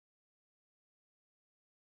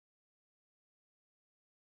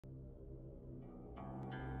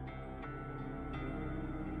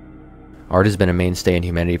Art has been a mainstay in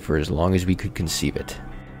humanity for as long as we could conceive it.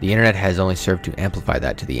 The internet has only served to amplify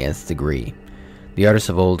that to the nth degree. The artists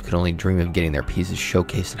of old could only dream of getting their pieces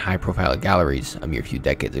showcased in high-profile galleries a mere few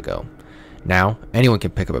decades ago. Now, anyone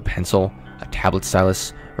can pick up a pencil, a tablet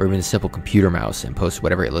stylus, or even a simple computer mouse and post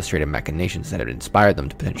whatever illustrative machinations that had inspired them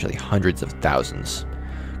to potentially hundreds of thousands.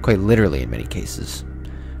 Quite literally in many cases.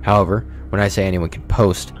 However, when I say anyone can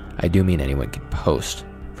post, I do mean anyone can post.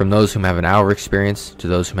 From those whom have an hour experience to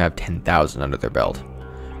those whom have 10,000 under their belt.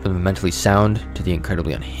 From the mentally sound to the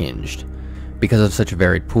incredibly unhinged. Because of such a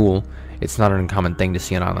varied pool, it's not an uncommon thing to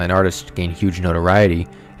see an online artist gain huge notoriety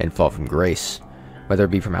and fall from grace, whether it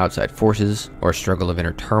be from outside forces or a struggle of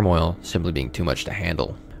inner turmoil simply being too much to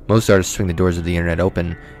handle. Most artists swing the doors of the internet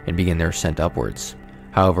open and begin their ascent upwards.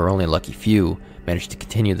 However, only a lucky few manage to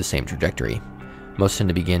continue the same trajectory. Most tend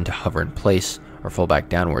to begin to hover in place or fall back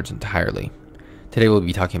downwards entirely. Today we'll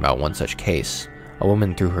be talking about one such case. A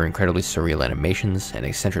woman, through her incredibly surreal animations and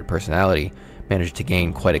eccentric personality, managed to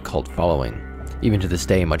gain quite a cult following. Even to this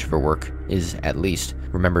day, much of her work is, at least,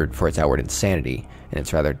 remembered for its outward insanity and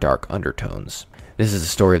its rather dark undertones. This is the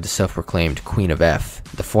story of the self-proclaimed Queen of F,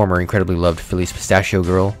 the former incredibly loved Felice Pistachio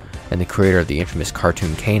Girl, and the creator of the infamous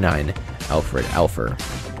cartoon canine, Alfer.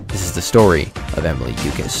 This is the story of Emily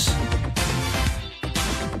Youcis.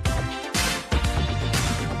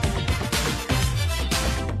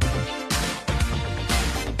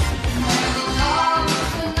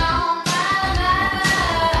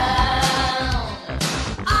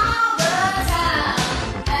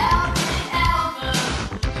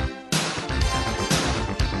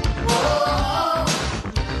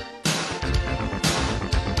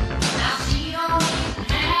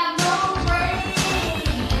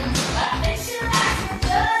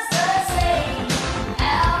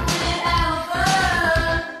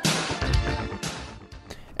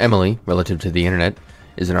 Emily, relative to the internet,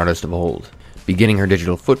 is an artist of old, beginning her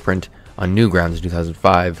digital footprint on Newgrounds in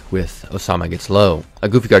 2005 with Osama Gets Low, a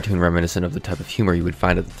goofy cartoon reminiscent of the type of humor you would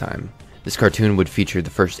find at the time. This cartoon would feature the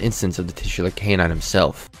first instance of the titular canine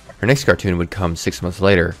himself. Her next cartoon would come 6 months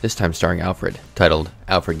later, this time starring Alfred, titled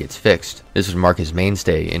Alfred Gets Fixed. This would mark his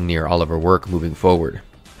mainstay in near all of her work moving forward.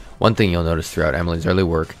 One thing you'll notice throughout Emily's early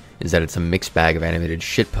work is that it's a mixed bag of animated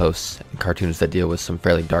shitposts and cartoons that deal with some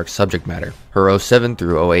fairly dark subject matter. Her 07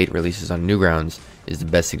 through 08 releases on Newgrounds is the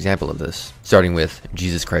best example of this, starting with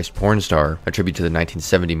Jesus Christ Porn Star, a tribute to the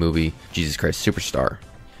 1970 movie Jesus Christ Superstar.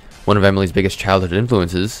 One of Emily's biggest childhood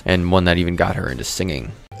influences, and one that even got her into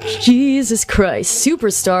singing. Jesus Christ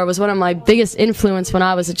Superstar was one of my biggest influence when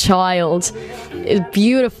I was a child. It's a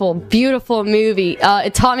beautiful, beautiful movie.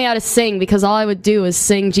 It taught me how to sing because all I would do is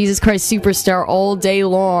sing Jesus Christ Superstar all day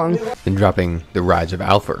long. Then dropping The Rise of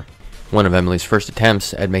Alfer, one of Emily's first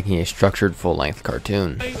attempts at making a structured full-length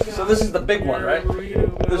cartoon. So this is the big one, right?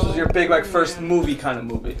 This was your big, like, first movie kind of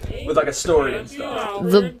movie with, like, a story and stuff.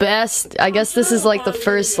 The best, I guess this is like the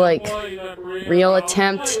first, like, real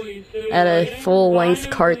attempt at a full-length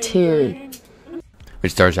cartoon.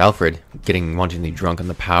 Which stars Alfred getting wantonly drunk on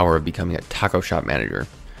the power of becoming a taco shop manager,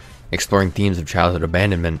 exploring themes of childhood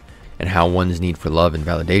abandonment and how one's need for love and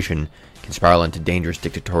validation can spiral into dangerous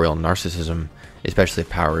dictatorial narcissism, especially if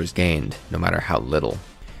power is gained, no matter how little.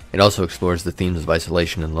 It also explores the themes of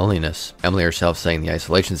isolation and loneliness, Emily herself saying the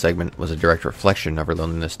isolation segment was a direct reflection of her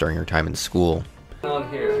loneliness during her time in school. On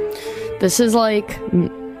here. This is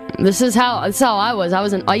how I was. I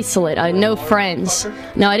was an isolate. I had no friends.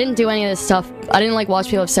 No, I didn't do any of this stuff. I didn't like watch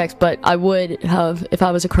people have sex, but I would have if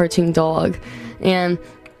I was a cartoon dog. And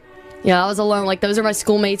yeah, I was alone. Like, those are my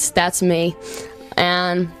schoolmates. That's me.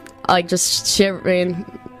 And like, just shivering,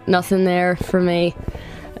 nothing there for me.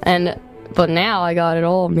 But now I got it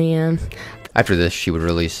all, man. After this, she would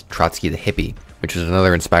release Trotsky the Hippie, which was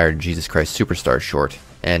another inspired Jesus Christ Superstar short,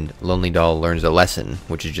 and Lonely Doll Learns a Lesson,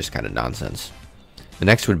 which is just kind of nonsense. The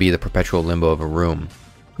next would be The Perpetual Limbo of a Room,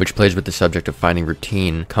 which plays with the subject of finding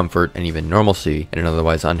routine, comfort, and even normalcy in an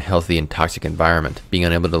otherwise unhealthy and toxic environment, being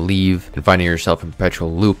unable to leave, and finding yourself in a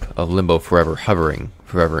perpetual loop of limbo, forever hovering,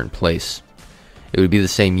 forever in place. It would be the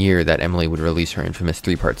same year that Emily would release her infamous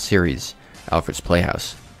 3-part series, Alfred's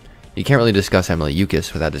Playhouse. You can't really discuss Emily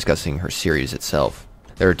Youcis without discussing her series itself.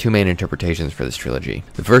 There are two main interpretations for this trilogy.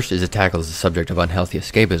 The first is it tackles the subject of unhealthy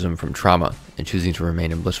escapism from trauma and choosing to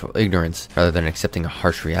remain in blissful ignorance rather than accepting a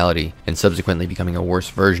harsh reality and subsequently becoming a worse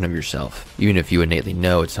version of yourself, even if you innately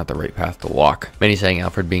know it's not the right path to walk. Many saying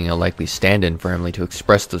Alfred being a likely stand-in for Emily to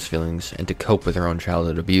express those feelings and to cope with her own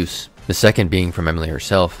childhood abuse. The second being from Emily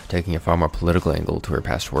herself, taking a far more political angle to her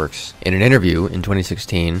past works. In an interview in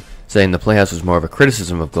 2016, saying the Playhouse was more of a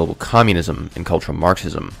criticism of global communism and cultural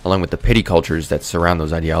Marxism, along with the pity cultures that surround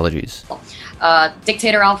those ideologies.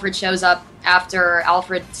 Dictator Alfred shows up after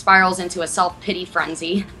Alfred spirals into a self-pity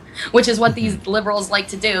frenzy, which is what these liberals like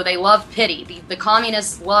to do. They love pity. The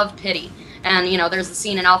communists love pity. And, you know, there's the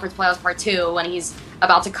scene in Alfred's Playhouse Part 2 when he's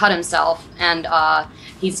about to cut himself, and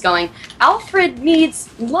he's going, Alfred needs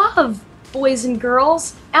love, boys and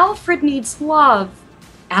girls. Alfred needs love.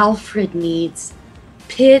 Alfred needs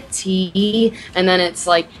pity. And then it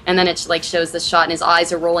shows the shot and his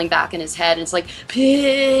eyes are rolling back in his head, and it's like,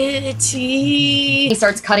 pity. He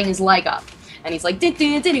starts cutting his leg up, and he's like, do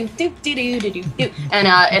do do do do do do do do, and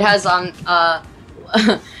it has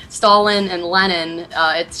Stalin and Lenin.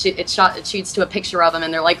 It shoots to a picture of him,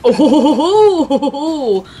 and they're like,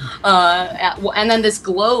 oh, and then this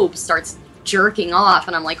globe starts jerking off,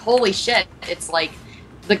 and I'm like, holy shit! It's like,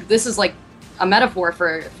 this is like a metaphor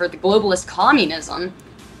for the globalist communism.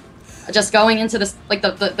 Just going into this, like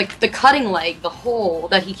the cutting leg, the hole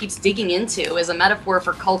that he keeps digging into, is a metaphor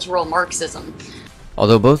for cultural Marxism.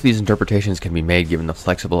 Although both these interpretations can be made given the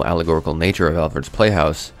flexible allegorical nature of Alfred's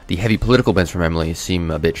Playhouse, the heavy political bents from Emily seem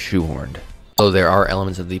a bit shoehorned. Although there are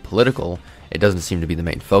elements of the political, it doesn't seem to be the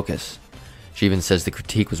main focus. She even says the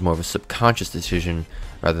critique was more of a subconscious decision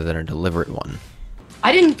rather than a deliberate one.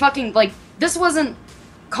 I didn't fucking, like, this wasn't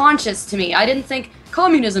conscious to me. I didn't think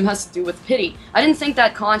communism has to do with pity. I didn't think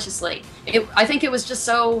that consciously. I think it was just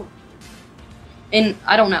so...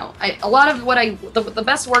 I don't know. A lot of what the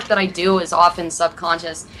best work that I do is often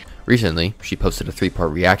subconscious. Recently, she posted a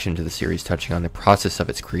 3-part reaction to the series touching on the process of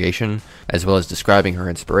its creation, as well as describing her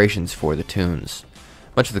inspirations for the tunes.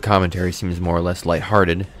 Much of the commentary seems more or less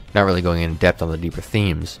lighthearted, not really going in depth on the deeper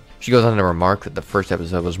themes. She goes on to remark that the first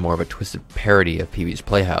episode was more of a twisted parody of Pee-wee's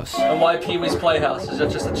Playhouse. And why Pee-wee's Playhouse? Is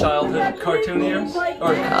that just a childhood cartoon of yours?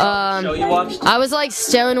 Or show you watched? I was like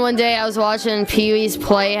stoned one day, I was watching Pee-wee's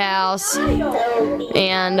Playhouse,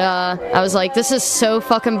 and I was like, this is so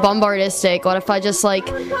fucking bombardistic. What if I just like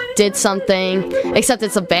did something, except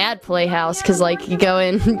it's a bad playhouse, cause like you go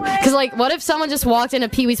in, cause like what if someone just walked into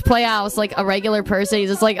Pee-wee's Playhouse like a regular person, he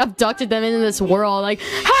just like abducted them into this world, like,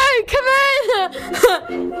 hey, come in!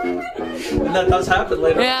 And that does happen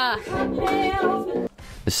later. Yeah.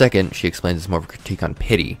 The second, she explains, is more of a critique on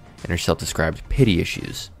pity and her self-described pity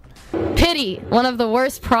issues. Pity, one of the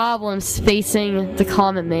worst problems facing the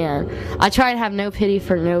common man. I try to have no pity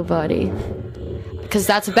for nobody, because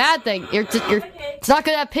that's a bad thing. It's not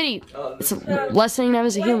good to have pity. It's lessening them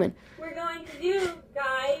as a human. We're going to do,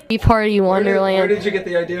 guys. Party Wonderland. Where did you get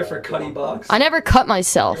the idea for Cutty Box? I never cut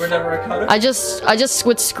myself. You were never a cutter?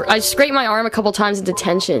 I scraped my arm a couple times in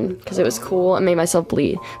detention because it was cool and made myself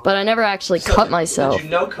bleed. But I never actually cut myself. Did you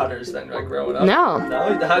know cutters then, like growing up? No.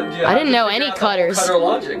 I didn't know any cutters. Cutter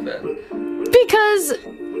logic then. Because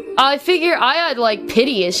I figure I had like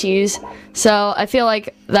pity issues, so I feel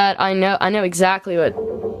like that I know exactly what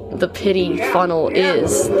the pity funnel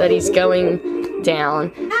is that he's going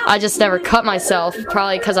down. I just never cut myself,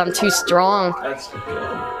 probably because I'm too strong.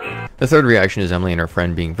 The third reaction is Emily and her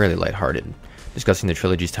friend being fairly lighthearted, discussing the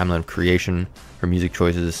trilogy's timeline of creation, her music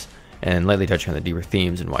choices, and lightly touching on the deeper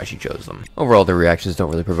themes and why she chose them. Overall, their reactions don't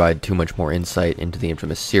really provide too much more insight into the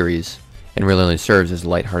infamous series, and really only serves as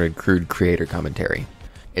lighthearted, crude creator commentary.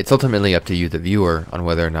 It's ultimately up to you, the viewer, on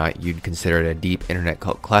whether or not you'd consider it a deep internet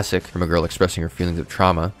cult classic from a girl expressing her feelings of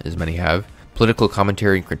trauma, as many have, political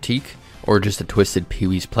commentary and critique, or just a twisted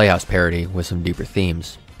Pee-wee's Playhouse parody with some deeper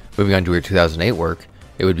themes. Moving on to her 2008 work,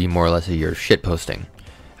 it would be more or less a year of shitposting,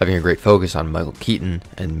 having a great focus on Michael Keaton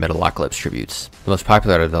and Metalocalypse tributes, the most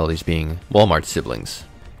popular out of all these being Walmart Siblings.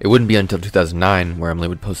 It wouldn't be until 2009 where Emily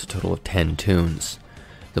would post a total of 10 tunes,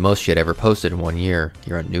 the most she had ever posted in 1 year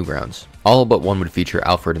here on Newgrounds. All but one would feature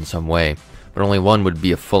Alfred in some way, but only one would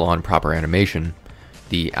be a full-on proper animation,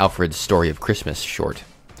 the Alfred's Story of Christmas short.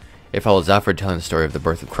 It follows Alfred telling the story of the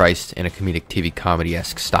birth of Christ in a comedic TV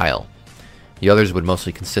comedy-esque style. The others would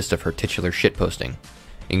mostly consist of her titular shitposting,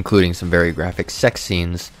 including some very graphic sex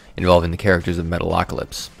scenes involving the characters of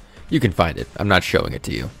Metalocalypse. You can find it, I'm not showing it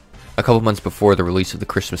to you. A couple months before the release of the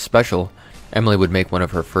Christmas special, Emily would make one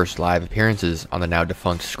of her first live appearances on the now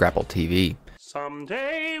defunct Scrapple TV.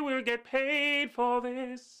 Someday we'll get paid for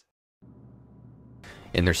this.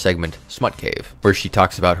 In their segment, Smut Cave, where she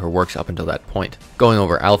talks about her works up until that point, going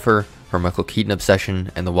over Alfer, her Michael Keaton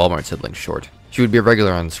obsession, and the Walmart Siblings short. She would be a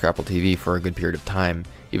regular on Scrapple TV for a good period of time,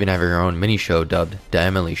 even having her own mini-show dubbed The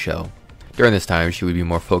Emily Show. During this time, she would be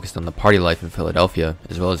more focused on the party life in Philadelphia,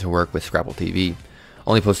 as well as her work with Scrapple TV,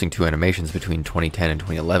 only posting 2 animations between 2010 and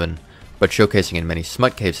 2011, but showcasing in many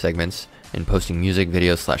Smut Cave segments and posting music,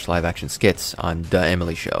 videos / live action skits on The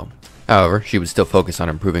Emily Show. However, she would still focus on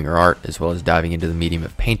improving her art as well as diving into the medium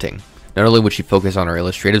of painting. Not only would she focus on her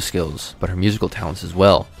illustrative skills, but her musical talents as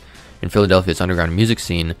well. In Philadelphia's underground music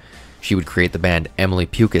scene, she would create the band Emily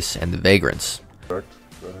Youcis and the Vagrants. That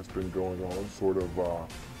has been going on sort of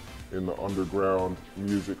in the underground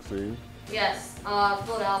music scene. Yes,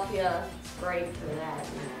 Philadelphia is great for that.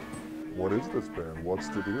 What is this band? What's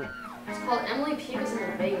the deal? It's called Emily Youcis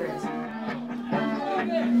and the Vagrants.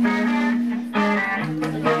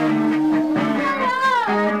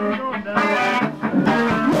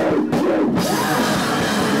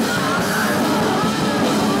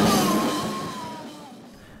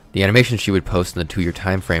 The animations she would post in the 2-year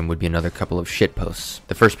time frame would be another couple of shit posts.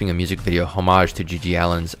 The first being a music video homage to Gigi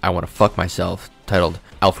Allen's I Wanna Fuck Myself, titled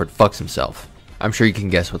Alfred Fucks Himself. I'm sure you can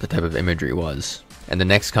guess what the type of imagery was. And the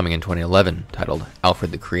next coming in 2011, titled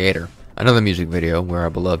Alfred the Creator. Another music video where our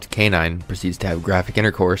beloved Canine proceeds to have graphic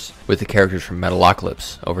intercourse with the characters from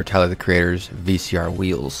Metalocalypse over Tyler the Creator's VCR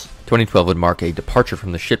wheels. 2012 would mark a departure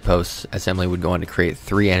from the shitposts as Emily would go on to create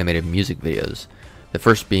 3 animated music videos. The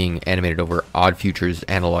first being animated over Odd Future's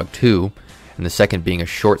Analog 2, and the second being a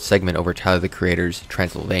short segment over Tyler the Creator's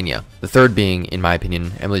Transylvania. The third being, in my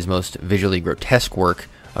opinion, Emily's most visually grotesque work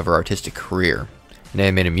of her artistic career, an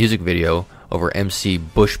animated music video over MC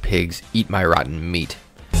Bush Pig's Eat My Rotten Meat.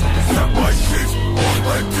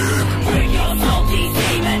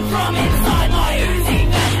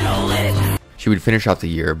 She would finish off the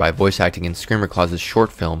year by voice acting in Screamer Claus's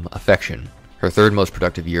short film, Affection. Her third most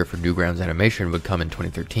productive year for Newgrounds animation would come in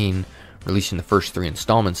 2013, releasing the first 3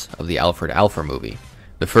 installments of the Alfer movie.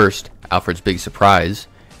 The first, Alfred's Big Surprise,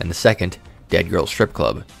 and the second, Dead Girl Strip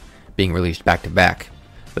Club, being released back to back.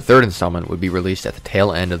 The third installment would be released at the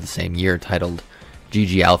tail end of the same year, titled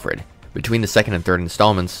GG Alfred. Between the second and third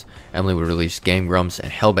installments, Emily would release Game Grumps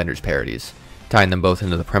and Hellbenders parodies, tying them both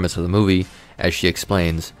into the premise of the movie. As she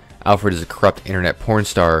explains, Alfred is a corrupt internet porn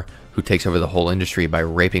star who takes over the whole industry by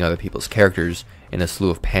raping other people's characters in a slew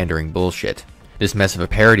of pandering bullshit. This mess of a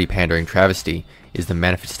parody pandering travesty is the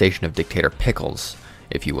manifestation of Dictator Pickles,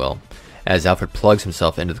 if you will, as Alfred plugs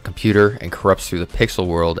himself into the computer and corrupts through the pixel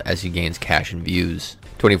world as he gains cash and views.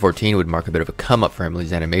 2014 would mark a bit of a come-up for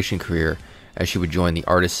Emily's animation career, as she would join the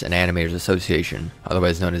Artists and Animators Association,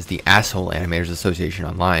 otherwise known as the Asshole Animators Association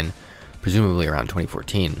online, presumably around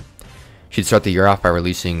 2014. She'd start the year off by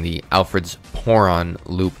releasing the Alfred's Poron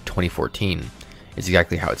Loop 2014. It's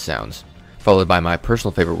exactly how it sounds. Followed by my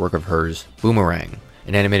personal favorite work of hers, Boomerang,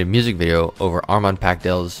 an animated music video over Armand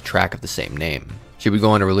Pacdel's track of the same name. She would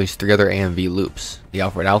go on to release 3 other AMV loops, the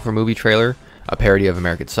Alfred Alfer movie trailer, a parody of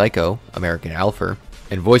American Psycho, American Alfer,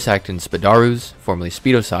 and voice act in Spadaroos, formerly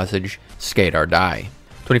Speedo Sausage, Skate or Die.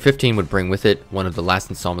 2015 would bring with it one of the last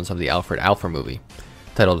installments of the Alfred Alfer movie,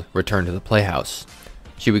 titled Return to the Playhouse.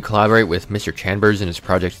 She would collaborate with Mr. Chanbers in his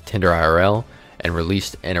project Tinder IRL and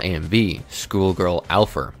released an AMV, Schoolgirl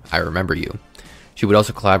Alfer, I Remember You. She would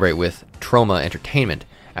also collaborate with Troma Entertainment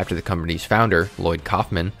after the company's founder, Lloyd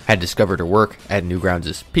Kaufman, had discovered her work at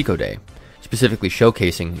Newgrounds' Pico Day, specifically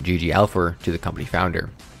showcasing Gigi Alfer to the company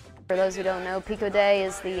founder. For those who don't know, Pico Day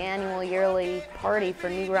is the annual yearly party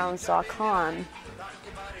for Newgrounds.com.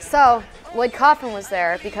 So, Lloyd Kaufman was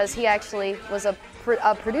there because he actually was a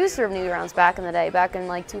producer of Newgrounds back in the day, back in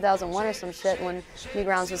like 2001 or some shit, when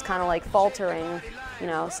Newgrounds was kind of like faltering, you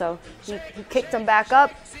know, so he kicked him back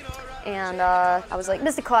up, and I was like,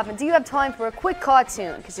 Mr. Kaufman, do you have time for a quick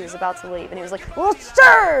cartoon? Because he was about to leave, and he was like, well,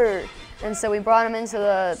 sure! And so we brought him into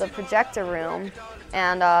the projector room,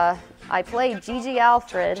 and I played Gigi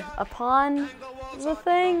Alfred upon the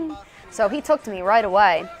thing. So he took to me right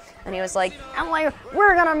away, and he was like, Emily,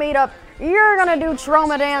 we're gonna meet up. You're gonna do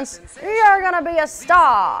Troma dance. You're gonna be a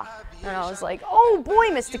star. And I was like, oh boy,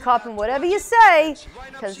 Mr. Kaufman, whatever you say.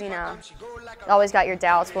 Because, you know, always got your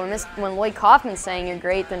doubts. But when Lloyd Kaufman's saying you're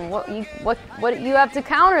great, then what you have to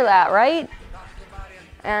counter that, right?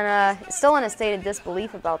 And still in a state of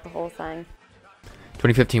disbelief about the whole thing.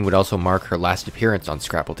 2015 would also mark her last appearance on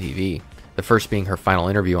Scrapple TV, the first being her final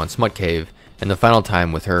interview on Smut Cave, and the final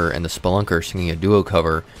time with her and the Spelunker singing a duo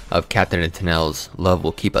cover of Captain and Tennell's Love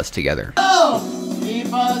Will Keep Us Together. Oh,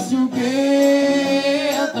 keep us together,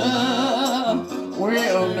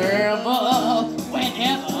 we'll never,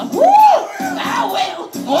 whenever, woo! I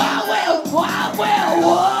will, love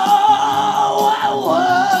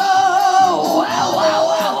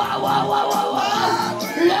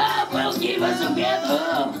will keep us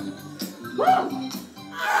together, woo!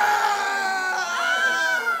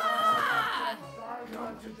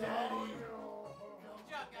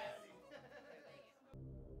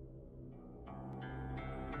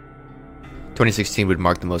 2016 would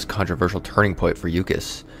mark the most controversial turning point for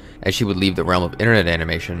Youcis. as she would leave the realm of internet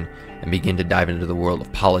animation and begin to dive into the world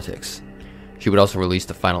of politics. She would also release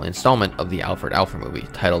the final installment of the Alfer movie,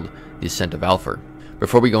 titled The Ascent of Alfer.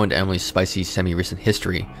 Before we go into Emily's spicy, semi-recent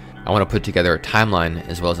history, I want to put together a timeline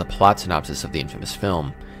as well as a plot synopsis of the infamous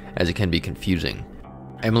film, as it can be confusing.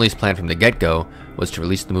 Emily's plan from the get-go was to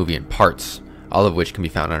release the movie in parts, all of which can be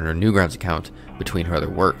found on her Newgrounds account between her other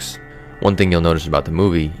works. One thing you'll notice about the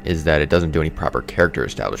movie is that it doesn't do any proper character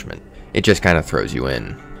establishment. It just kind of throws you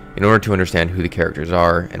in. In order to understand who the characters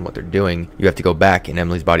are and what they're doing, you have to go back in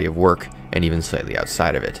Emily's body of work and even slightly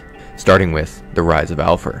outside of it, starting with The Rise of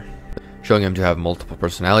Alfer, showing him to have multiple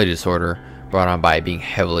personality disorder brought on by being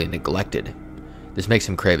heavily neglected. This makes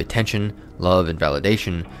him crave attention, love, and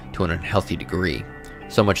validation to an unhealthy degree.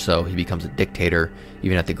 So much so, he becomes a dictator,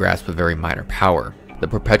 even at the grasp of very minor power. The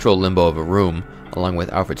perpetual limbo of a room, along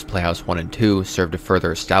with Alfred's Playhouse 1 and 2, serve to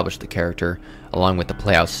further establish the character, along with the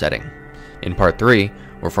Playhouse setting. In Part 3,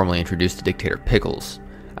 we're formally introduced to Dictator Pickles,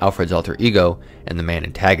 Alfred's alter ego, and the main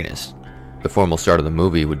antagonist. The formal start of the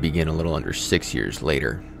movie would begin a little under 6 years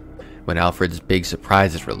later, when Alfred's Big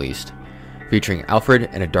Surprise is released, featuring Alfred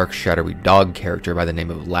and a dark, shadowy dog character by the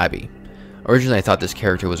name of Labby. Originally, I thought this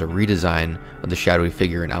character was a redesign of the shadowy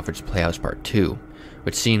figure in Alfred's Playhouse Part 2,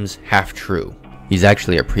 which seems half true. He's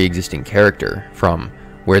actually a pre-existing character from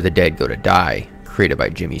Where the Dead Go to Die, created by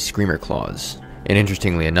Jimmy Screamer Claus. And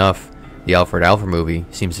interestingly enough, the Alfer movie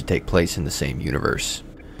seems to take place in the same universe.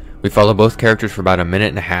 We follow both characters for about a minute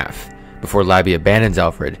and a half, before Labby abandons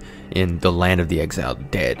Alfred in The Land of the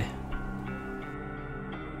Exiled Dead.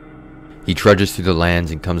 He trudges through the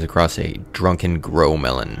lands and comes across a drunken grow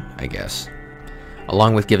melon, I guess.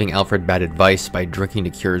 Along with giving Alfred bad advice by drinking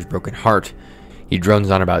to cure his broken heart, he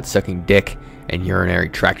drones on about sucking dick and urinary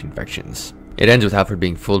tract infections. It ends with Alfred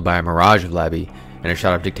being fooled by a mirage of Labby and a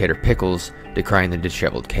shot of Dictator Pickles decrying the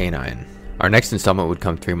disheveled canine. Our next installment would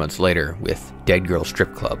come 3 months later with Dead Girl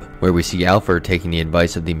Strip Club, where we see Alfred taking the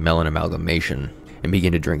advice of the melon amalgamation and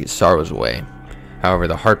begin to drink his sorrows away. However,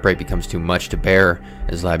 the heartbreak becomes too much to bear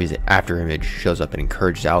as Labby's afterimage shows up and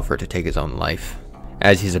encourages Alfred to take his own life.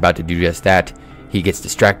 As he's about to do just that, he gets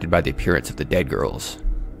distracted by the appearance of the dead girls.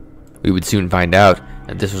 We would soon find out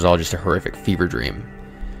that this was all just a horrific fever dream.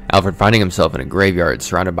 Alfred finding himself in a graveyard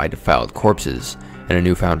surrounded by defiled corpses and a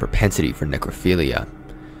newfound propensity for necrophilia,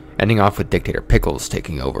 ending off with Dictator Pickles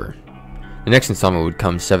taking over. The next installment would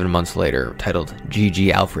come 7 months later, titled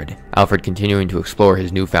GG Alfred, Alfred continuing to explore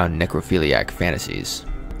his newfound necrophiliac fantasies.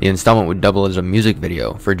 The installment would double as a music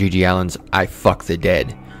video for Gigi Allen's I Fuck the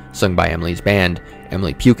Dead, sung by Emily's band,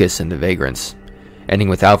 Emily Pucas and the Vagrants, ending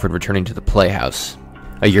with Alfred returning to the Playhouse.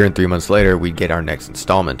 A year and 3 months later, we'd get our next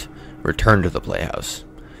installment, Return to the Playhouse,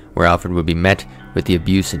 where Alfred would be met with the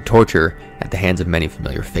abuse and torture at the hands of many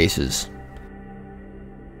familiar faces.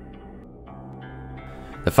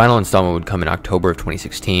 The final installment would come in October of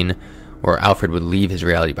 2016, where Alfred would leave his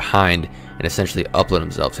reality behind and essentially upload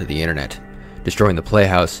himself to the internet, destroying the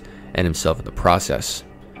Playhouse and himself in the process.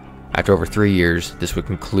 After over 3 years, this would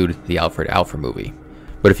conclude the Alfer movie.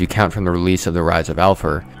 But if you count from the release of The Rise of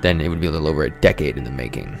Alfer, then it would be a little over a decade in the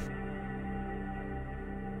making.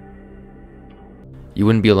 You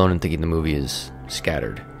wouldn't be alone in thinking the movie is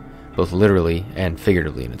scattered, both literally and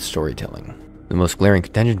figuratively in its storytelling. The most glaring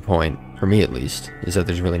contention point, for me at least, is that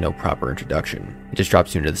there's really no proper introduction. It just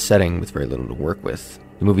drops you into the setting with very little to work with.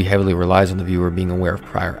 The movie heavily relies on the viewer being aware of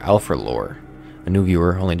prior Alfer lore. A new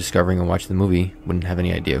viewer only discovering and watching the movie wouldn't have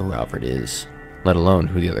any idea who Alfred is, let alone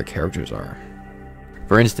who the other characters are.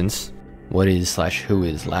 For instance, what is/who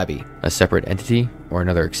is Labby? A separate entity or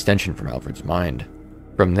another extension from Alfred's mind?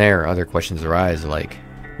 From there, other questions arise like,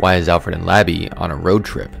 why is Alfred and Labby on a road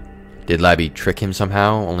trip? Did Labby trick him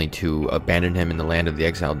somehow, only to abandon him in the land of the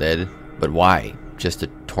exiled dead? But why? Just to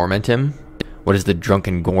torment him? What is the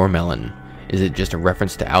drunken gore melon? Is it just a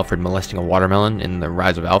reference to Alfred molesting a watermelon in The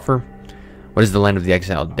Rise of Alfer? What is the land of the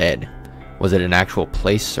exiled dead? Was it an actual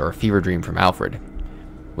place or a fever dream from Alfred?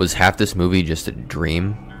 Was half this movie just a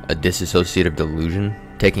dream? A disassociative delusion?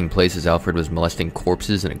 Taking place as Alfred was molesting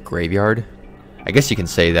corpses in a graveyard? I guess you can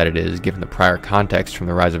say that it is, given the prior context from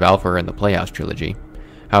The Rise of Alfer and the Playhouse trilogy.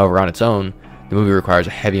 However, on its own, the movie requires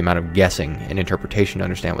a heavy amount of guessing and interpretation to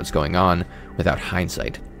understand what's going on without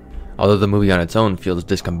hindsight. Although the movie on its own feels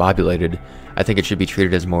discombobulated, I think it should be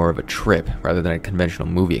treated as more of a trip rather than a conventional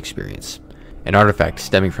movie experience. An artifact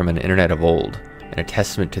stemming from an internet of old, and a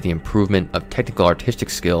testament to the improvement of technical artistic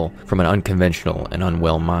skill from an unconventional and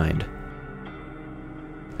unwell mind.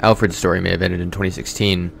 Alfred's story may have ended in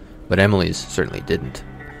 2016, but Emily's certainly didn't,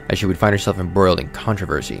 as she would find herself embroiled in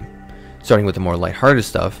controversy. Starting with the more lighthearted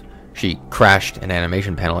stuff, she crashed an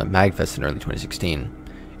animation panel at MagFest in early 2016.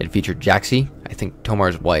 It featured Jaxie, I think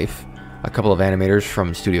Tomar's wife, a couple of animators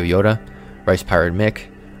from Studio Yoda, Rice Pirate Mick,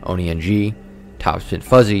 Oni NG, Topspin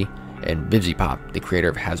Fuzzy, and Vivzy Pop, the creator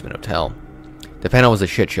of Hazbin Hotel. The panel was a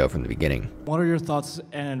shit show from the beginning. What are your thoughts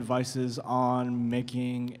and advices on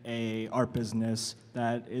making a art business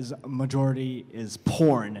that is majority is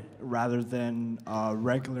porn rather than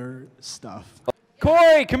regular stuff?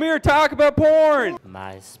 Corey, come here, talk about porn.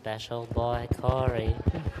 My special boy Corey,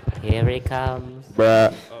 here he comes.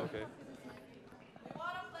 Bruh. Okay.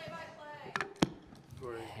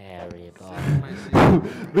 Harry boy.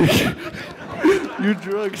 You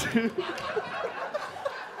drugs.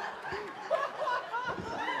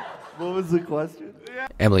 What was the question?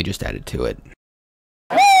 Emily just added to it.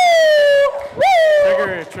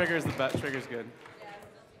 Trigger's the best. Trigger's good.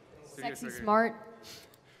 Sexy, smart,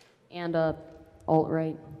 and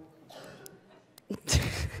alt-right.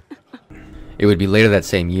 It would be later that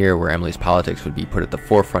same year where Emily's politics would be put at the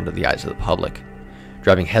forefront of the eyes of the public,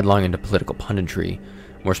 driving headlong into political punditry,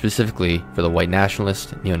 more specifically for the white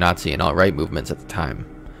nationalist, neo-Nazi, and alt-right movements at the time.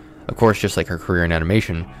 Of course, just like her career in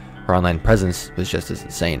animation, her online presence was just as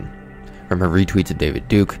insane, from her retweets of David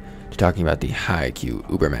Duke to talking about the high-IQ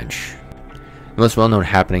Ubermensch. The most well-known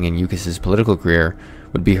happening in Youcis' political career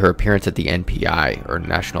would be her appearance at the NPI, or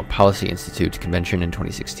National Policy Institute, convention in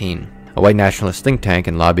 2016, a white nationalist think tank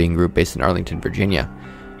and lobbying group based in Arlington, Virginia,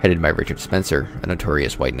 headed by Richard Spencer, a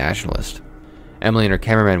notorious white nationalist. Emily and her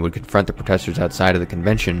cameraman would confront the protesters outside of the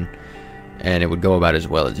convention, and it would go about as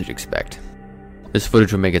well as you'd expect. This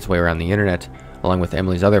footage would make its way around the internet, along with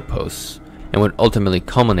Emily's other posts, and would ultimately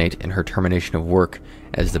culminate in her termination of work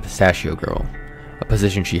as the Pistachio Girl, a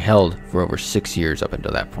position she held for over 6 years up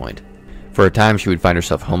until that point. For a time, she would find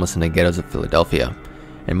herself homeless in the ghettos of Philadelphia,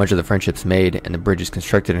 and much of the friendships made and the bridges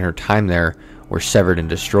constructed in her time there were severed and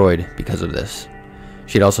destroyed because of this.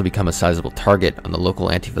 She had also become a sizable target on the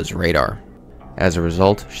local Antifa's radar. As a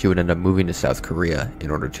result, she would end up moving to South Korea in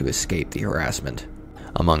order to escape the harassment,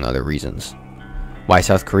 among other reasons. Why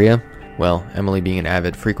South Korea? Well, Emily being an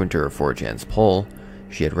avid frequenter of 4chan's poll,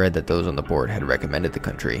 she had read that those on the board had recommended the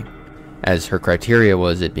country, as her criteria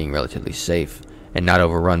was it being relatively safe and not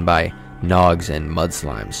overrun by nogs and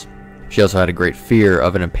mudslimes. She also had a great fear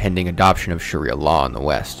of an impending adoption of Sharia law in the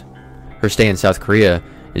West. Her stay in South Korea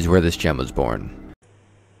is where this gem was born.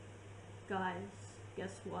 Guys,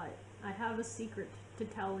 guess what? I have a secret to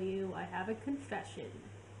tell you. I have a confession.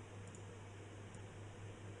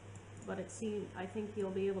 But I think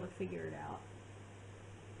you'll be able to figure it out.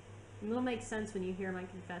 It'll make sense when you hear my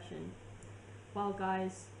confession. Well,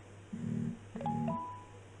 guys,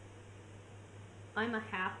 I'm a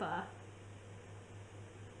Hapa.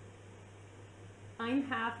 I'm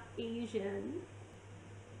half Asian.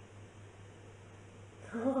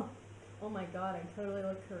 Oh my god, I totally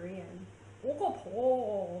look Korean.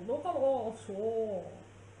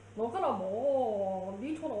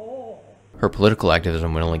 Her political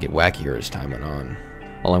activism would only get wackier as time went on,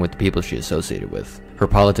 along with the people she associated with, her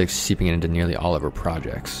politics seeping into nearly all of her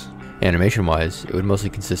projects. Animation-wise, it would mostly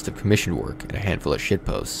consist of commissioned work and a handful of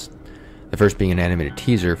shitposts. The first being an animated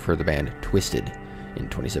teaser for the band Twisted in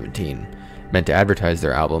 2017, meant to advertise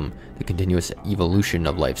their album, The Continuous Evolution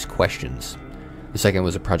of Life's Questions. The second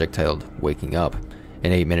was a project titled Waking Up,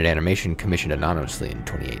 an 8-minute animation commissioned anonymously in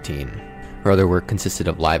 2018. Her other work consisted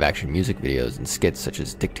of live-action music videos and skits such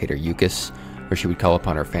as Dictator Youcis, where she would call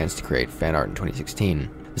upon her fans to create fan art in 2016.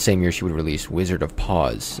 The same year she would release Wizard of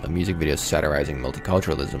Pause, a music video satirizing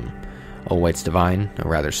multiculturalism, Oh White's Divine, a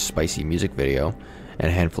rather spicy music video, and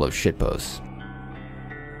a handful of shitposts.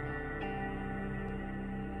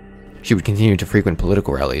 She would continue to frequent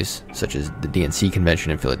political rallies, such as the DNC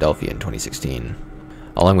convention in Philadelphia in 2016.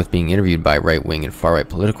 Along with being interviewed by right-wing and far-right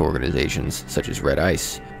political organizations, such as Red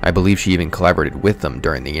Ice, I believe she even collaborated with them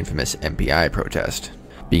during the infamous MPI protest,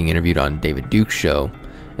 being interviewed on David Duke's show,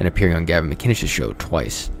 and appearing on Gavin McInnish's show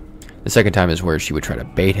twice. The second time is where she would try to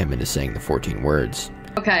bait him into saying the 14 words.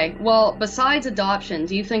 Okay, well, besides adoption,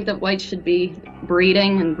 do you think that whites should be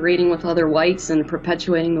breeding with other whites and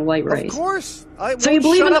perpetuating the white race? Of course. So you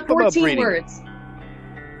believe in the 14 words?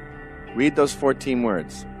 Read those 14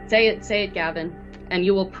 words. Say it, Gavin, and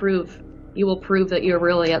you will prove that you're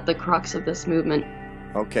really at the crux of this movement.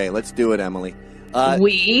 Okay, let's do it, Emily.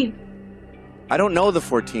 We? I don't know the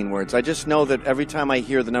 14 words. I just know that every time I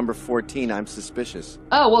hear the number 14, I'm suspicious.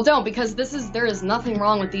 Oh, well, don't, because there is nothing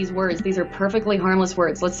wrong with these words. These are perfectly harmless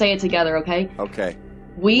words. Let's say it together, okay? Okay.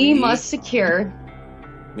 We must secure...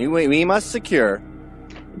 We must secure...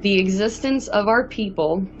 the existence of our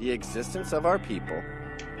people... the existence of our people...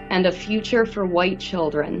 and a future for white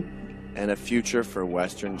children. and a future for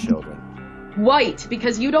Western children. white,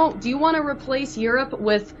 because you don't, do you want to replace Europe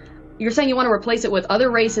with, you're saying you want to replace it with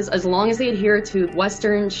other races as long as they adhere to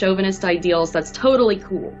Western chauvinist ideals. That's totally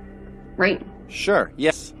cool, right? Sure,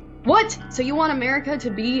 yes. What? So you want America to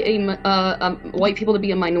be white people to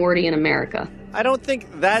be a minority in America? I don't think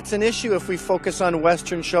that's an issue if we focus on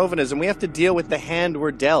Western chauvinism. We have to deal with the hand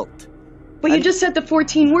we're dealt. But you just said the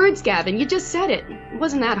 14 words, Gavin. You just said it. It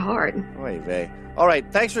wasn't that hard. Oy vey. All right,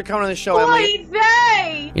 thanks for coming on the show, Emily. Oy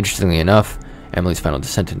vey! Interestingly enough, Emily's final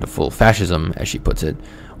descent into full fascism, as she puts it,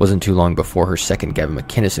 wasn't too long before her second Gavin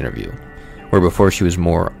McInnes interview, where before she was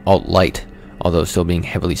more alt-light, although still being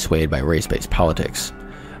heavily swayed by race-based politics,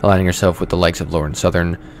 aligning herself with the likes of Lauren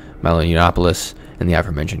Southern, Milo Yiannopoulos, and the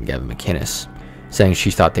aforementioned Gavin McInnes, saying she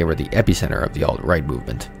thought they were the epicenter of the alt-right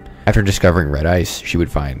movement. After discovering Red Ice, she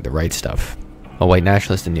would find The Right Stuff, a white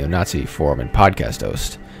nationalist and neo-Nazi forum and podcast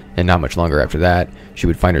host, and not much longer after that, she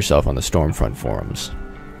would find herself on the Stormfront forums.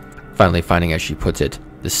 Finally finding, as she puts it,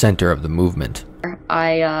 the center of the movement.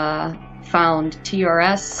 I found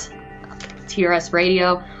TRS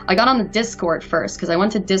Radio. I got on the Discord first, because I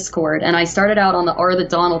went to Discord, and I started out on the R. the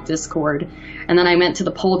Donald Discord, and then I went to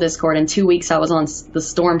the Poll Discord. In 2 weeks, I was on the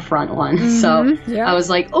Stormfront one. So yeah. I was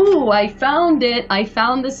like, oh, I found it. I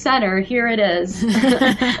found the center. Here it is.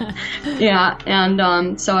 Yeah,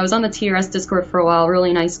 and so I was on the TRS Discord for a while.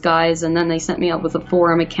 Really nice guys, and then they sent me up with a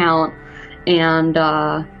forum account, and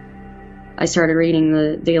I started reading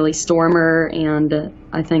the Daily Stormer, and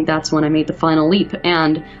I think that's when I made the final leap.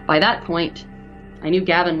 And by that point, I knew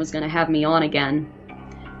Gavin was going to have me on again,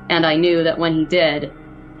 and I knew that when he did,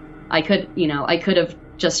 I could have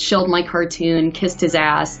just shilled my cartoon, kissed his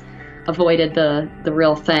ass, avoided the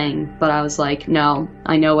real thing, but I was like, no,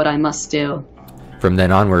 I know what I must do. From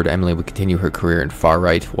then onward, Emily would continue her career in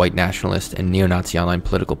far-right, white nationalist, and neo-Nazi online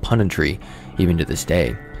political punditry, even to this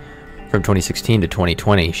day. From 2016 to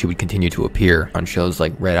 2020, she would continue to appear on shows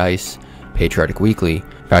like Red Ice, Patriotic Weekly,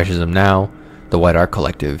 Fascism Now, The White Art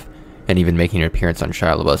Collective, and even making an appearance on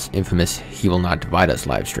Shia LaBeouf's infamous He Will Not Divide Us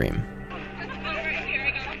livestream.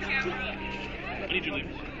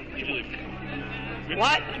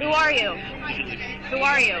 What? Who are you? Who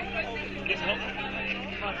are you?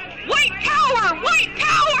 White power! White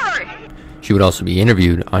power! She would also be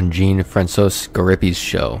interviewed on Jean Francois Garippi's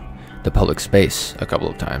show, The Public Space, a couple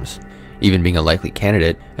of times, even being a likely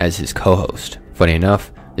candidate as his co-host. Funny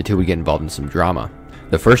enough, the two would get involved in some drama.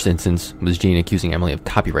 The first instance was Jean accusing Emily of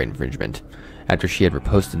copyright infringement after she had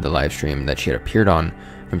reposted the live stream that she had appeared on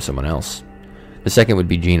from someone else. The second would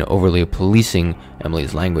be Jean overly policing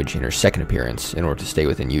Emily's language in her second appearance in order to stay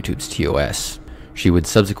within YouTube's TOS. She would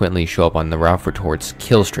subsequently show up on the Ralph Retort's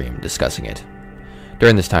Kill stream discussing it.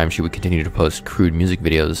 During this time, she would continue to post crude music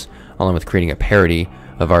videos along with creating a parody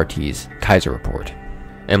of RT's Kaiser Report.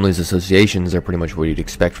 Emily's associations are pretty much what you'd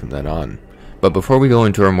expect from then on. But before we go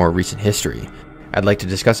into her more recent history, I'd like to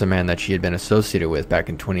discuss a man that she had been associated with back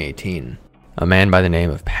in 2018. A man by the name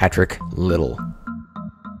of Patrick Little.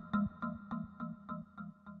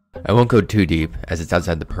 I won't go too deep, as it's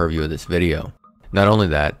outside the purview of this video. Not only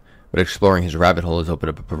that, but exploring his rabbit hole has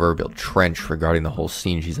opened up a proverbial trench regarding the whole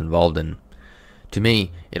scene she's involved in. To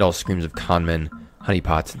me, it all screams of conmen,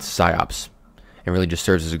 honeypots, and psyops, and really just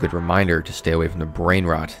serves as a good reminder to stay away from the brain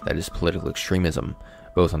rot that is political extremism,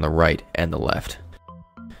 both on the right and the left.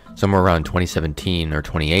 Somewhere around 2017 or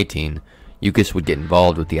 2018, Youcis would get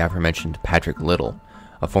involved with the aforementioned Patrick Little,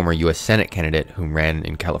 a former US Senate candidate who ran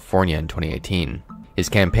in California in 2018. His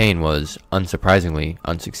campaign was, unsurprisingly,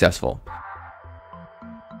 unsuccessful,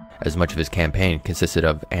 as much of his campaign consisted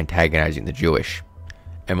of antagonizing the Jewish,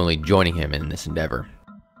 Emily joining him in this endeavor.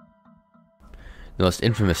 The most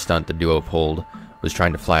infamous stunt the duo pulled was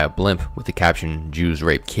trying to fly a blimp with the caption, "Jews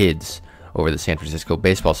rape kids," over the San Francisco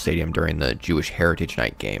baseball stadium during the Jewish Heritage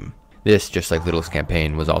Night game. This, just like Little's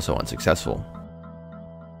campaign, was also unsuccessful.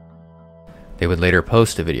 They would later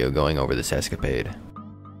post a video going over this escapade.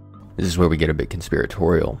 This is where we get a bit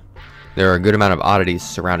conspiratorial. There are a good amount of oddities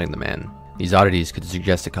surrounding the man. These oddities could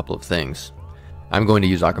suggest a couple of things. I'm going to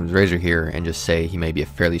use Occam's razor here and just say he may be a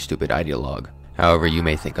fairly stupid ideologue. However, you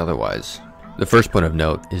may think otherwise. The first point of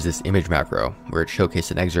note is this image macro, where it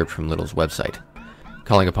showcased an excerpt from Little's website,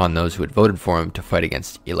 calling upon those who had voted for him to fight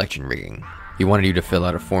against election rigging. He wanted you to fill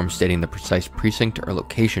out a form stating the precise precinct or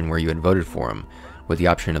location where you had voted for him, with the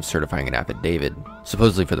option of certifying an affidavit,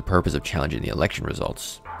 supposedly for the purpose of challenging the election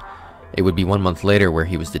results. It would be 1 month later where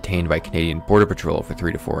he was detained by Canadian Border Patrol for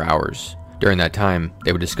 3 to 4 hours. During that time,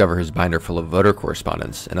 they would discover his binder full of voter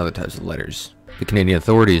correspondence and other types of letters. The Canadian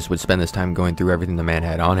authorities would spend this time going through everything the man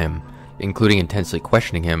had on him, including intensely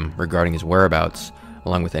questioning him regarding his whereabouts,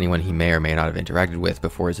 along with anyone he may or may not have interacted with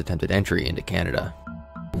before his attempted entry into Canada.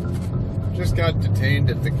 just got detained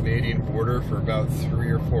at the Canadian border for about 3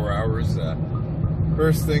 or 4 hours.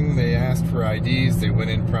 First thing, they asked for IDs. They went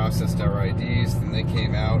in, processed our IDs. Then they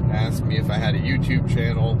came out, asked me if I had a YouTube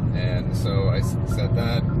channel. And so I said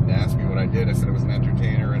that. They asked me what I did. I said I was an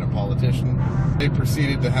entertainer and a politician. They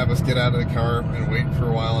proceeded to have us get out of the car and wait for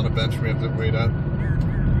a while on a bench. We had to wait up.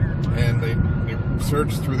 And they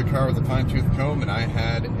searched through the car with a fine-tooth comb, and I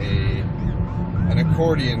had an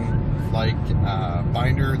accordion-like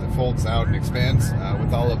binder that folds out and expands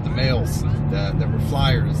with all of the mails that were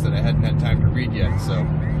flyers that I hadn't had time to read yet. So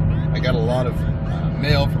I got a lot of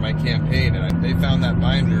mail for my campaign, and they found that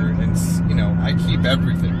binder, and I keep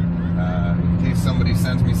everything in case somebody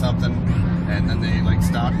sends me something, and then they like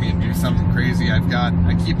stalk me and do something crazy.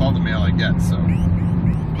 I keep all the mail I get. So.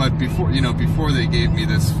 But before they gave me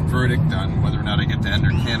this verdict on whether or not I get to enter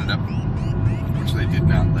Canada, which they did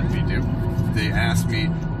not let me do, they asked me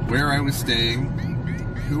where I was staying,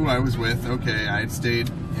 who I was with. Okay, I had stayed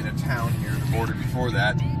in a town near the border before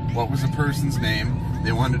that. What was the person's name?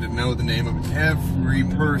 They wanted to know the name of every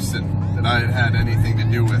person that I had had anything to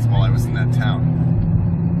do with while I was in that town.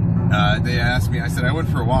 They asked me, I said I went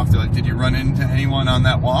for a walk. They're like, did you run into anyone on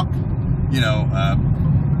that walk?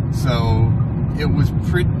 So it was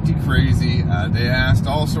pretty crazy. They asked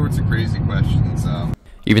all sorts of crazy questions.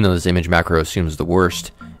 Even though this image macro assumes the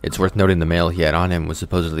worst, it's worth noting the mail he had on him was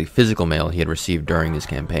supposedly physical mail he had received during his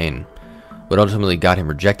campaign. What ultimately got him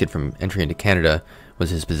rejected from entry into Canada was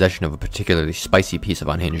his possession of a particularly spicy piece of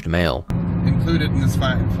unhinged mail. Included in this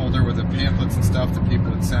folder were the pamphlets and stuff that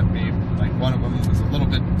people had sent me. Like one of them was a little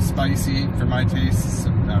bit spicy for my tastes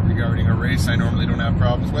regarding a race I normally don't have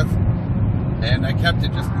problems with. And I kept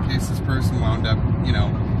it just in case this person wound up,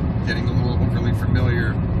 getting a little overly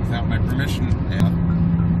familiar without my permission.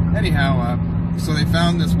 And anyhow, so they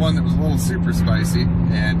found this one that was a little super spicy,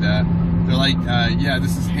 and they're like, yeah,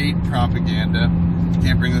 this is hate propaganda. You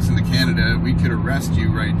can't bring this into Canada. We could arrest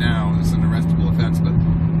you right now. This is an arrestable offense, but,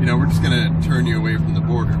 we're just going to turn you away from the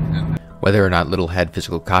border. And whether or not Little had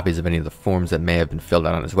physical copies of any of the forms that may have been filled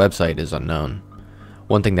out on his website is unknown.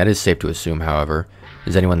 One thing that is safe to assume, however,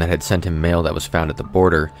 is anyone that had sent him mail that was found at the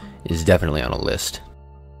border is definitely on a list.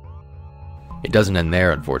 It doesn't end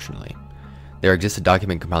there, unfortunately. There exists a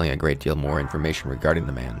document compiling a great deal more information regarding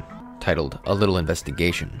the man, titled A Little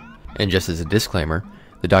Investigation. And just as a disclaimer,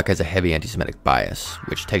 the doc has a heavy anti-Semitic bias,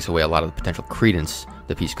 which takes away a lot of the potential credence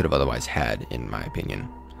the piece could have otherwise had, in my opinion.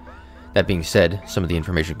 That being said, some of the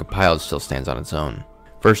information compiled still stands on its own.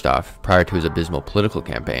 First off, prior to his abysmal political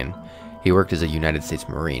campaign, he worked as a United States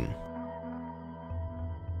Marine,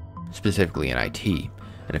 specifically in IT,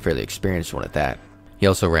 and a fairly experienced one at that. He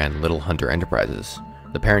also ran Little Hunter Enterprises,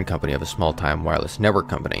 the parent company of a small-time wireless network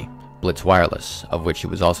company, Blitz Wireless, of which he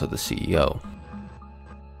was also the CEO.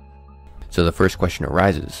 So the first question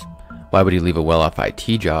arises, why would he leave a well-off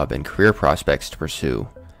IT job and career prospects to pursue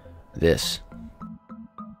this?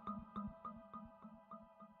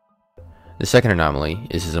 The second anomaly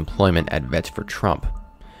is his employment at Vets for Trump.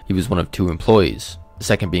 He was one of 2 employees, the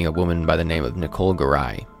second being a woman by the name of Nicole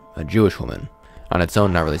Garai, a Jewish woman. On its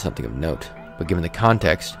own, not really something of note, but given the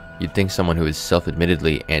context, you'd think someone who is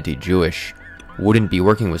self-admittedly anti-Jewish wouldn't be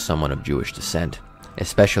working with someone of Jewish descent,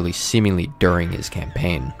 especially seemingly during his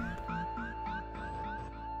campaign.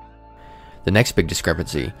 The next big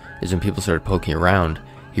discrepancy is when people started poking around,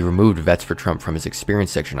 he removed Vets for Trump from his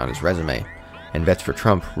experience section on his resume, and Vets for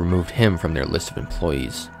Trump removed him from their list of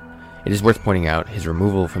employees. It is worth pointing out his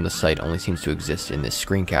removal from the site only seems to exist in this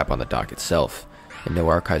screen cap on the dock itself, and no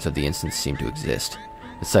archives of the instance seem to exist.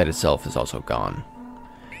 The site itself is also gone.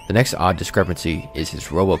 The next odd discrepancy is his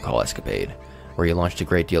robocall escapade, where he launched a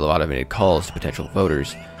great deal of automated calls to potential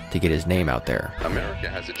voters to get his name out there. America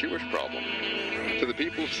has a Jewish problem. To the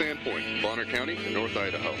people of Sandpoint, Bonner County, and North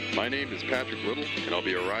Idaho, my name is Patrick Little, and I'll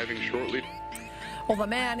be arriving shortly. Well, the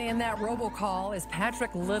man in that robocall is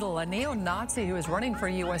Patrick Little, a neo-Nazi who is running for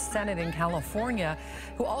U.S. Senate in California,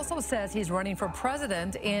 who also says he's running for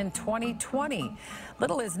president in 2020.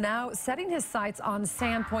 Little is now setting his sights on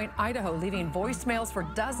Sandpoint, Idaho, leaving voicemails for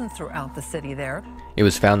dozens throughout the city there. It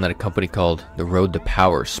was found that a company called The Road to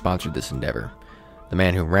Power sponsored this endeavor. The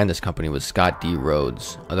man who ran this company was Scott D.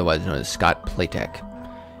 Rhodes, otherwise known as Scott Playtech.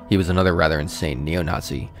 He was another rather insane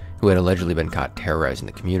neo-Nazi who had allegedly been caught terrorizing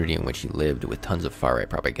the community in which he lived with tons of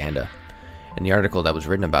far-right propaganda. In the article that was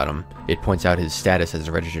written about him, it points out his status as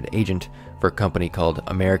a registered agent for a company called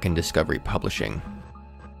American Discovery Publishing,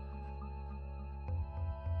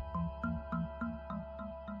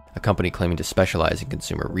 a company claiming to specialize in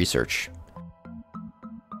consumer research.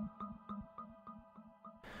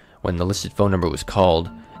 When the listed phone number was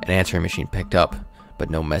called, an answering machine picked up,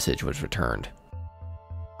 but no message was returned.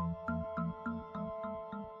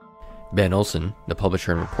 Ben Olsen, the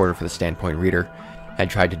publisher and reporter for the Standpoint Reader, had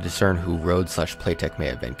tried to discern who Rhodes/Playtech may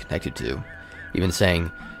have been connected to, even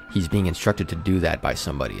saying he's being instructed to do that by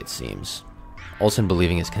somebody, it seems. Olsen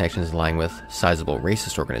believing his connections lying with sizable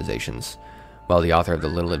racist organizations, while the author of the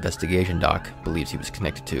Little Investigation doc believes he was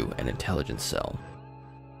connected to an intelligence cell.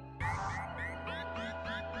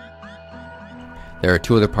 There are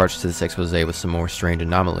two other parts to this expose with some more strange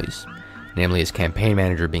anomalies, namely his campaign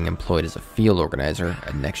manager being employed as a field organizer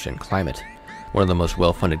at Next Gen Climate, one of the most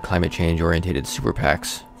well-funded climate change-oriented super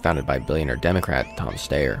PACs, founded by billionaire Democrat Tom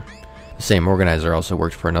Steyer. The same organizer also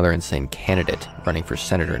worked for another insane candidate running for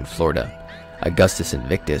senator in Florida, Augustus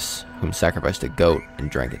Invictus, whom sacrificed a goat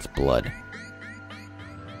and drank its blood.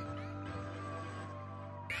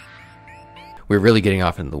 We're really getting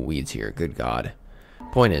off into the weeds here, good God.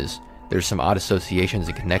 Point is, there's some odd associations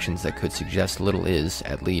and connections that could suggest Little is,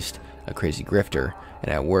 at least, a crazy grifter,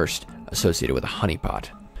 and at worst, associated with a honeypot.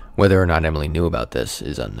 Whether or not Emily knew about this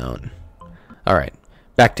is unknown. Alright,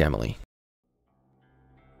 back to Emily.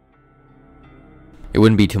 It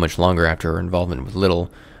wouldn't be too much longer after her involvement with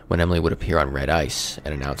Little when Emily would appear on Red Ice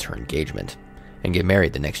and announce her engagement, and get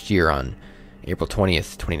married the next year on April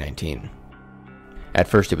 20th, 2019. At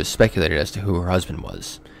first it was speculated as to who her husband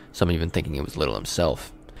was, some even thinking it was Little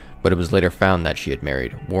himself, but it was later found that she had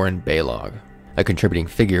married Warren Baylog, a contributing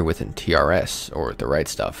figure within TRS, or The Right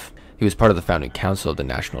Stuff. He was part of the founding council of the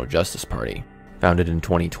National Justice Party. Founded in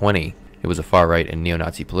 2020, it was a far-right and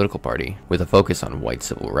neo-Nazi political party with a focus on white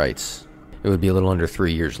civil rights. It would be a little under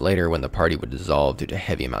 3 years later when the party would dissolve due to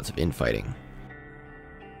heavy amounts of infighting.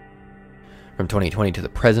 From 2020 to the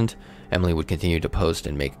present, Emily would continue to post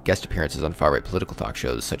and make guest appearances on far-right political talk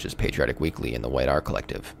shows such as Patriotic Weekly and the White R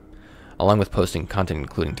Collective, along with posting content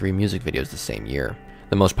including 3 music videos the same year,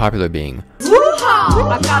 the most popular being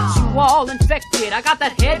I got you all infected. I got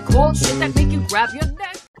that head cold shit that make you grab your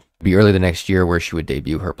neck. Be early the next year where she would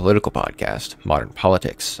debut her political podcast, Modern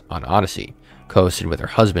Politics, on Odyssey, co-hosted with her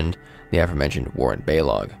husband, the aforementioned Warren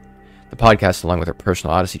Baylog. The podcast, along with her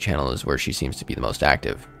personal Odyssey channel, is where she seems to be the most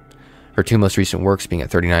active. Her 2 most recent works being a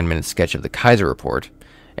 39-minute sketch of the Kaiser Report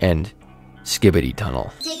and Skibbity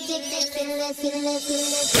Tunnel.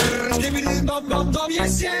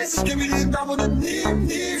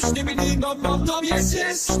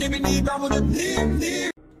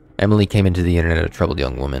 Emily came into the internet a troubled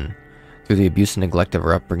young woman. Through the abuse and neglect of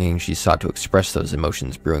her upbringing, she sought to express those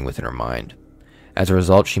emotions brewing within her mind. As a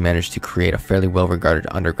result, she managed to create a fairly well-regarded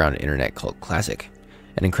underground internet cult classic,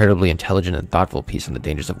 an incredibly intelligent and thoughtful piece on the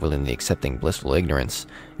dangers of willingly accepting blissful ignorance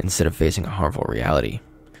instead of facing a harmful reality.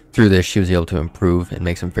 Through this, she was able to improve and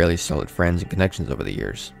make some fairly solid friends and connections over the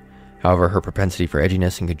years. However, her propensity for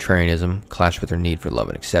edginess and contrarianism clashed with her need for love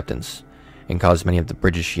and acceptance, and caused many of the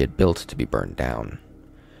bridges she had built to be burned down.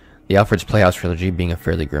 The Alfred's Playhouse trilogy being a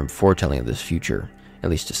fairly grim foretelling of this future, at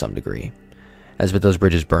least to some degree. As with those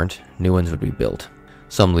bridges burnt, new ones would be built,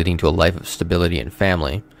 some leading to a life of stability and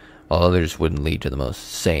family, while others wouldn't lead to the most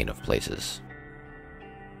sane of places.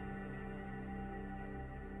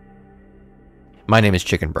 My name is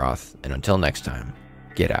Chicken Broth, and until next time,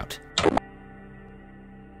 get out.